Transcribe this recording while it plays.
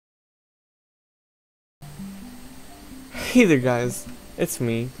Hey there guys, it's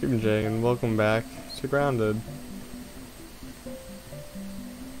me, Kreepn, and welcome back to Grounded.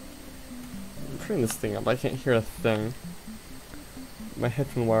 I'm turning this thing up, I can't hear a thing. My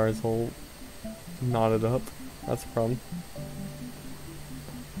headphone wire is all knotted up, that's a problem.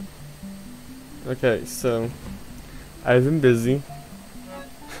 Okay, so, I've been busy,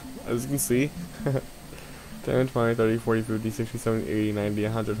 as you can see. 10, 20, 30, 40, 50, 60, 70, 80, 90,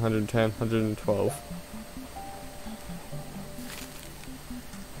 100, 110, 112.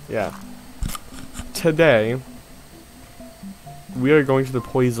 Yeah. Today, we are going to the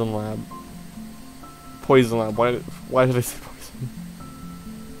poison lab. Poison lab. Why did I say poison?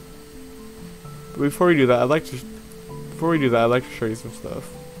 But before we do that, I'd like to show you some stuff.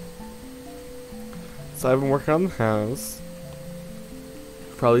 So I've been working on the house.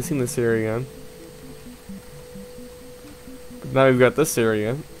 You've probably seen this area. But now we've got this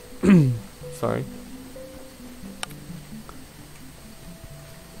area. Sorry.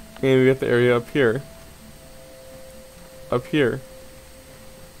 And we got the area up here. Up here.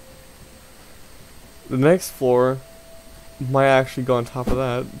 The next floor might actually go on top of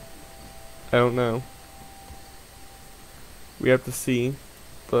that. I don't know. We have to see.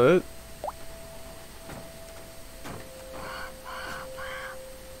 But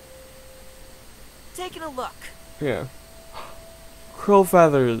taking a look. yeah. Crow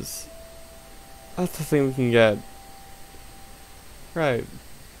feathers. That's the thing we can get. Right.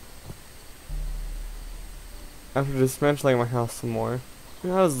 After dismantling my house some more.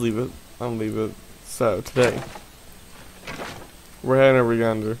 Yeah, I'll just leave it. I'll leave it. So, today, we're heading over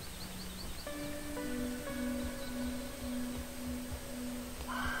yonder.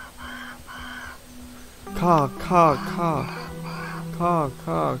 Caw, caw, caw. Caw,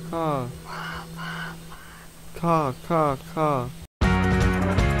 caw, caw. Caw, caw, caw.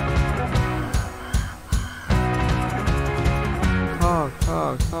 Caw,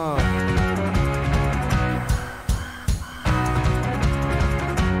 caw, caw.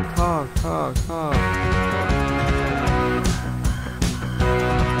 Caw, caw, caw. Caw, caw, caw.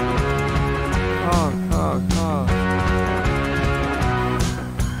 Caw, caw, caw. Caw, caw, caw.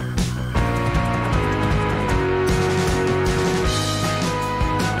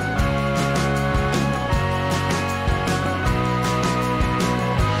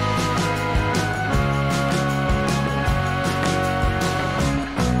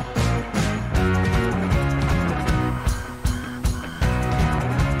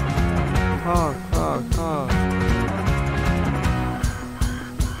 Caw, caw, caw. Caw, caw, caw.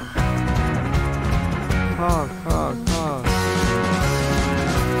 Caw, caw, caw.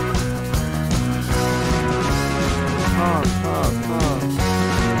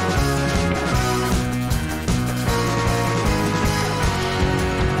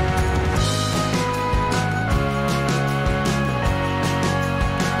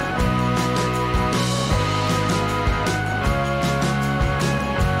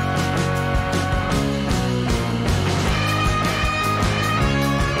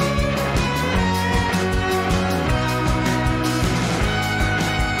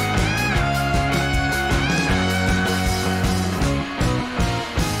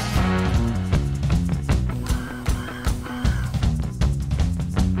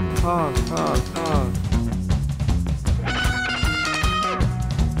 Caw, caw, caw. Caw, caw, caw.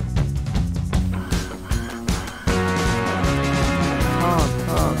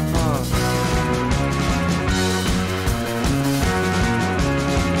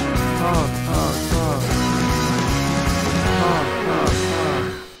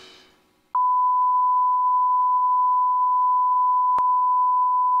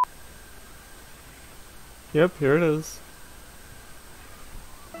 Yep, here it is.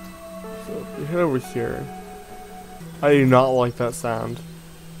 So, we head over here. I do not like that sound.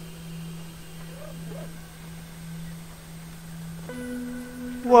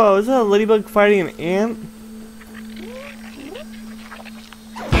 Whoa, is that a ladybug fighting an ant?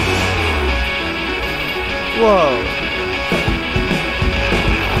 Whoa.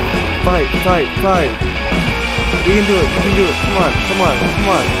 Fight, fight, fight. We can do it, we can do it. Come on, come on, come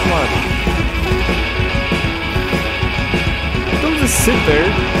on, come on. Don't just sit there.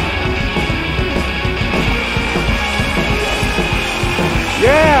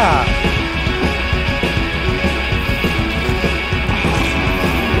 Yeah!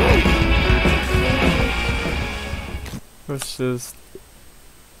 Let's just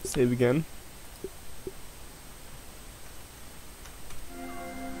save again.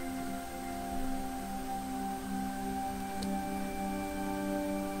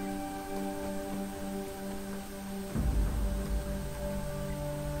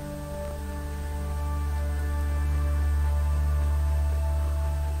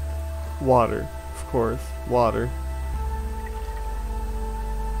 Water. Of course. Water.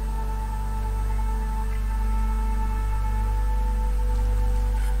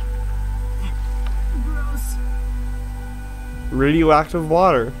 Gross. Radioactive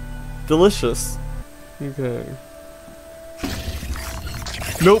water. Delicious. Okay.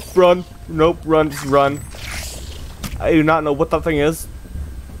 Nope, run. Nope, run. Just run. I do not know what that thing is.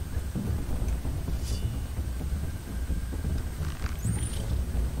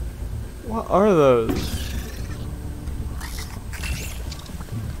 What are those?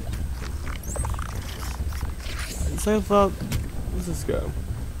 So I thought, let's just go.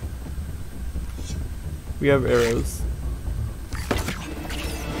 We have arrows.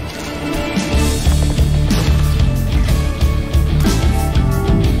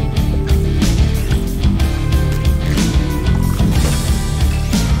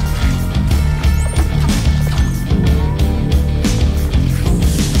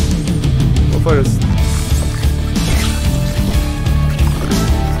 First.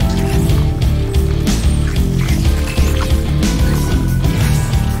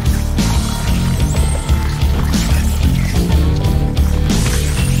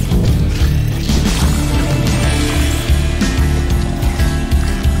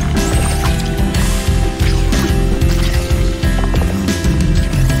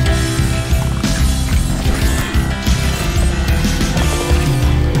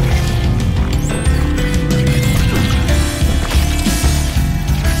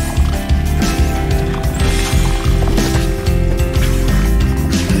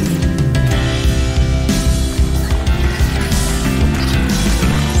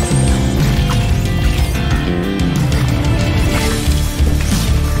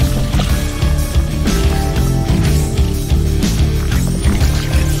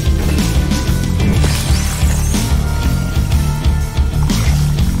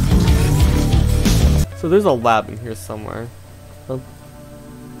 So there's a lab in here somewhere.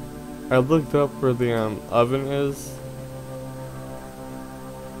 I looked up where the oven is.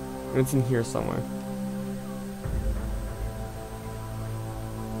 And it's in here somewhere.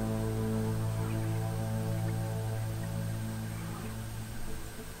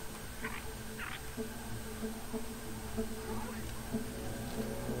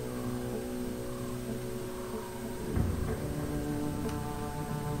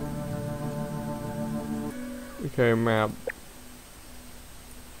 Okay, map.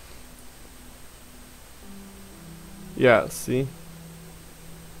 Yeah, see?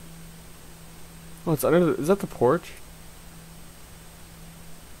 Oh, it's under the, is that the porch?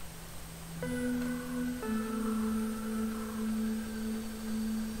 I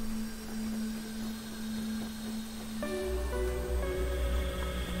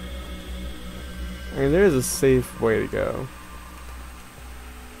mean, there is a safe way to go.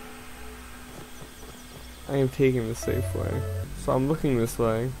 I am taking the safe way. So I'm looking this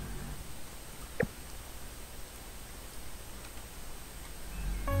way.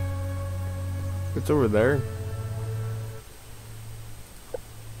 It's over there.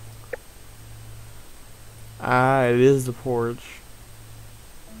 Ah, it is the porch.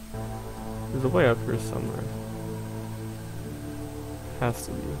 There's a way up here somewhere. Has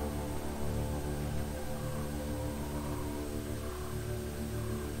to be.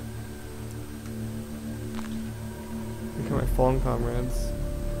 Look at my fallen comrades.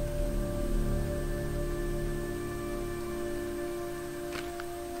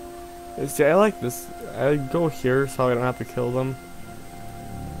 See, I like this. I go here so I don't have to kill them.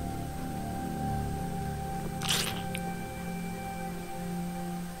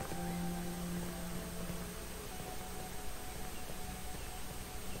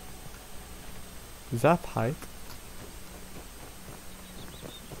 Is that pipe?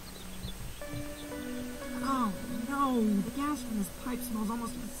 Oh no, the gas from this pipe smells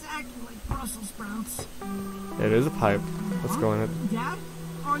almost exactly like Brussels sprouts. Yeah, it is a pipe. Let's go in it. Dad?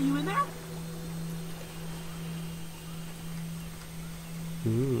 Are you in there?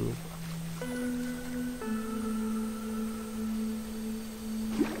 Ooh.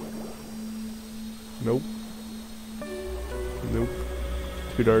 Nope. Nope.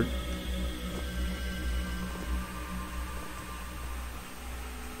 Too dark.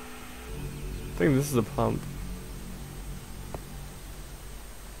 I think this is a pump.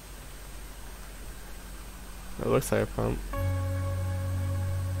 It looks like a pump.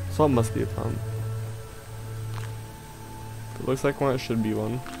 So it must be a pump. It looks like one, it should be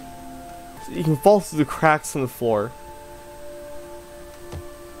one. So you can fall through the cracks in the floor.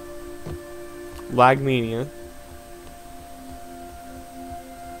 Lagmania.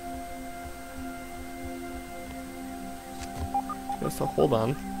 Okay, so hold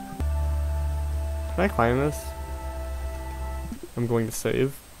on.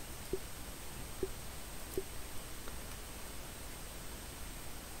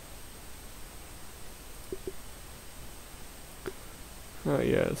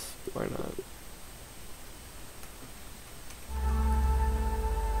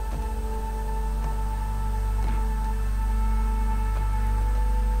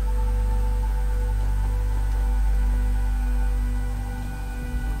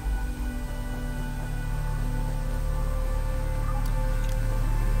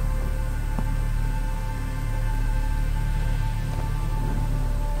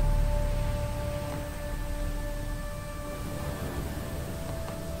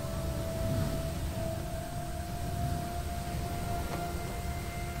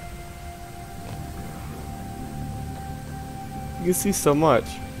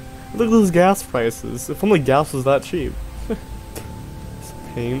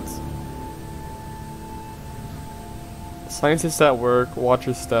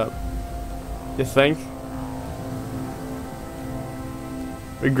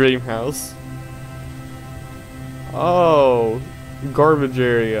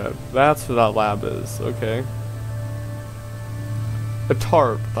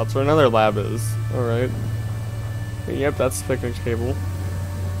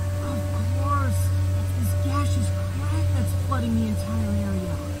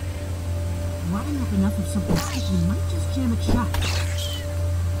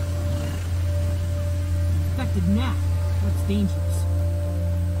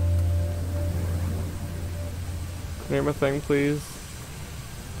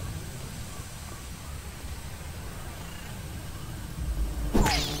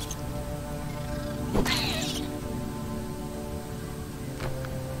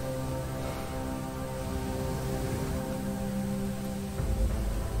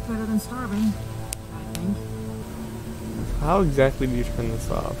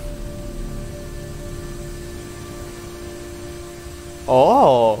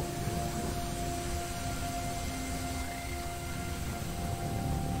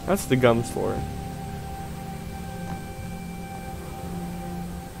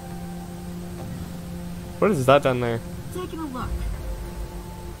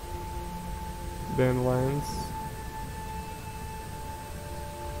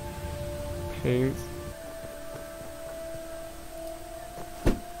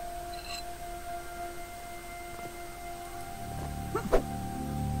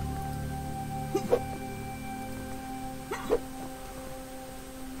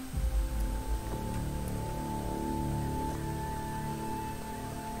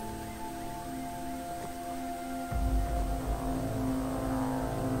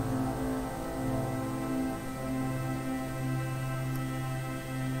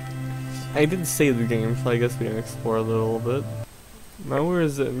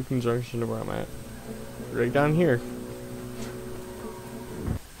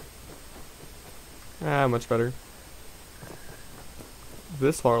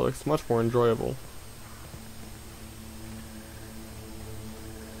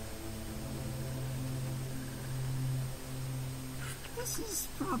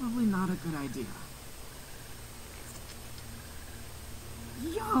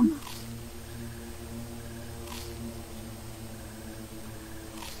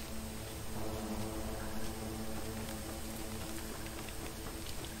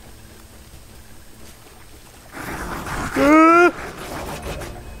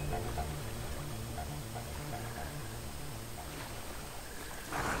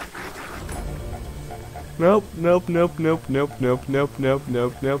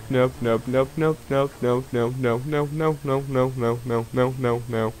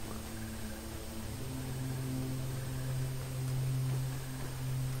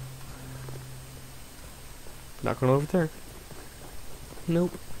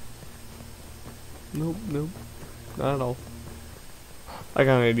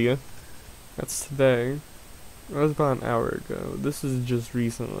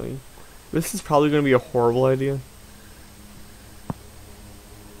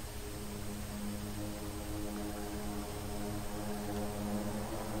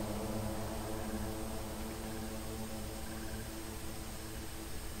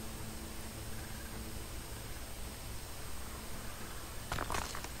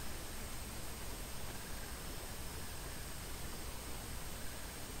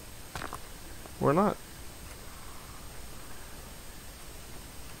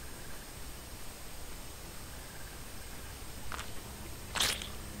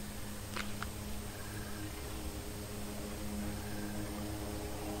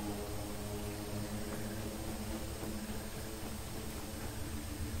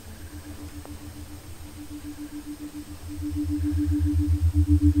 I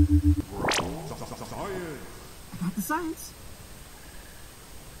got the science.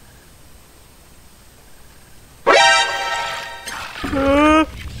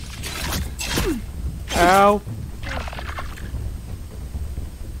 Ow.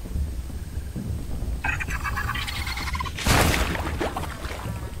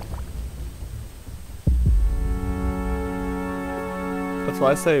 That's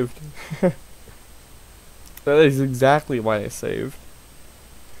why I saved. That is exactly why I saved.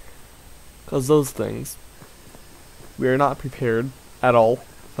 Because those things. We are not prepared at all.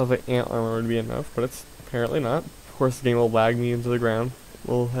 Sounds like ant armor would be enough, but it's apparently not. Of course the game will lag me into the ground.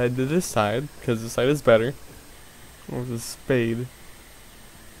 We'll head to this side, because this side is better. With a spade.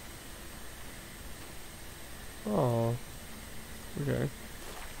 Oh. Okay.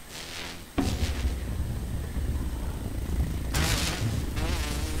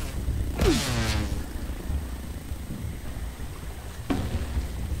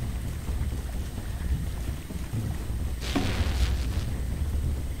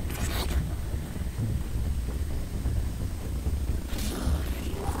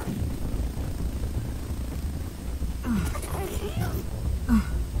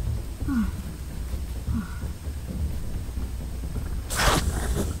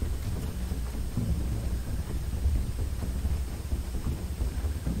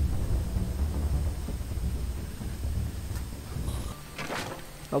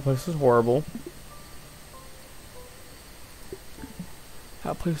 That place is horrible.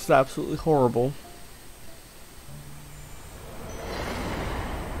 That place is absolutely horrible.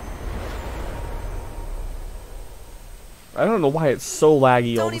 I don't know why it's so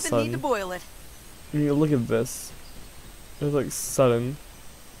laggy all of a sudden. Don't even need to boil it. You look at this. It's like sudden.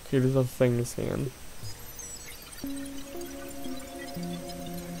 Okay, there's a thing to scan.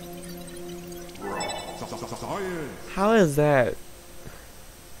 How is that?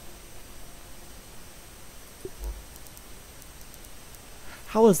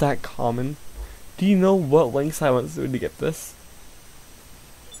 How is that common? Do you know what links I went through to get this?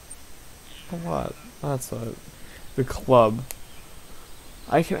 What? That's what. The club.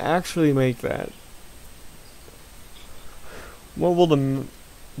 I can actually make that. What will the...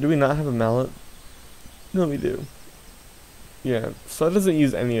 Do we not have a mallet? No, we do. Yeah, so it doesn't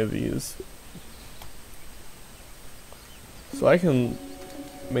use any of these. So I can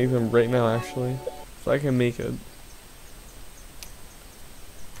make them right now, actually. So I can make it.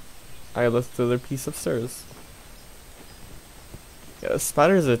 Alright, let's do the other piece upstairs. Yeah, the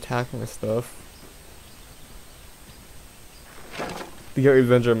spiders are attacking my stuff. They get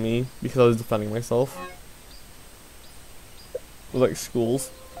revenge on me because I was defending myself. Like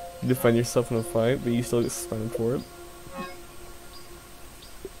schools. You defend yourself in a fight, but you still get suspended for it.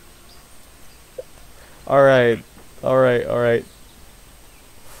 Alright. Alright, alright.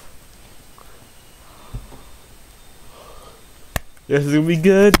 This is gonna be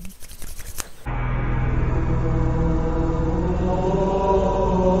good.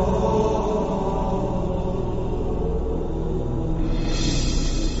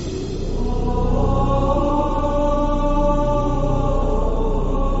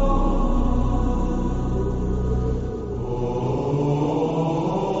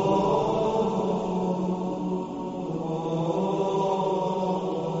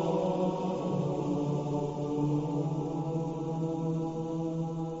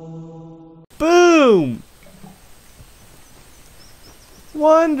 Boom!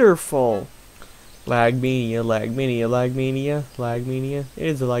 Wonderful! Lagmania, lagmania, lagmania, lagmania. It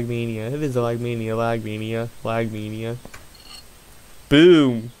is a lagmania, it is a lagmania, lagmania, lagmania.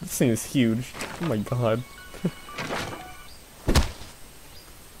 Boom! This thing is huge. Oh my god.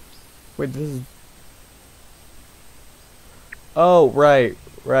 Wait, this is... Oh, right,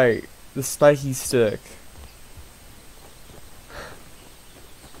 right. The spiky stick.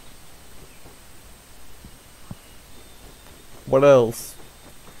 What else?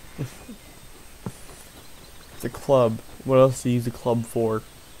 It's a club. What else do you use a club for?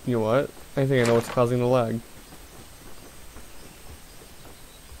 You know what? I think I know what's causing the lag.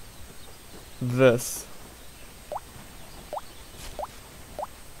 This.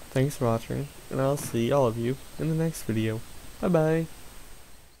 Thanks for watching, and I'll see all of you in the next video. Bye bye.